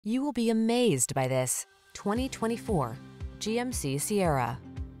You will be amazed by this 2024 GMC Sierra.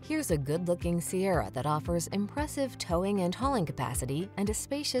 Here's a good-looking Sierra that offers impressive towing and hauling capacity and a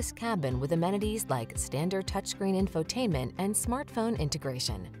spacious cabin with amenities like standard touchscreen infotainment and smartphone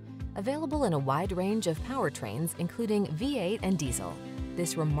integration. Available in a wide range of powertrains, including V8 and diesel,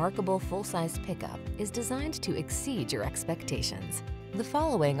 this remarkable full-size pickup is designed to exceed your expectations. The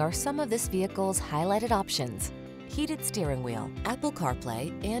following are some of this vehicle's highlighted options: heated steering wheel, Apple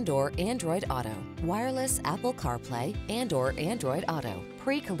CarPlay and/or Android Auto, wireless Apple CarPlay and/or Android Auto,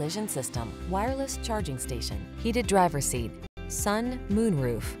 pre-collision system, wireless charging station, heated driver's seat, sun,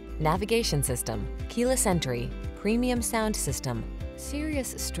 moonroof, navigation system, keyless entry, premium sound system.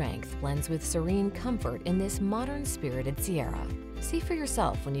 Serious strength blends with serene comfort in this modern spirited Sierra. See for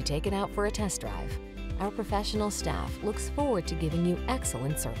yourself when you take it out for a test drive. Our professional staff looks forward to giving you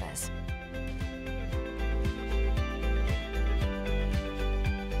excellent service.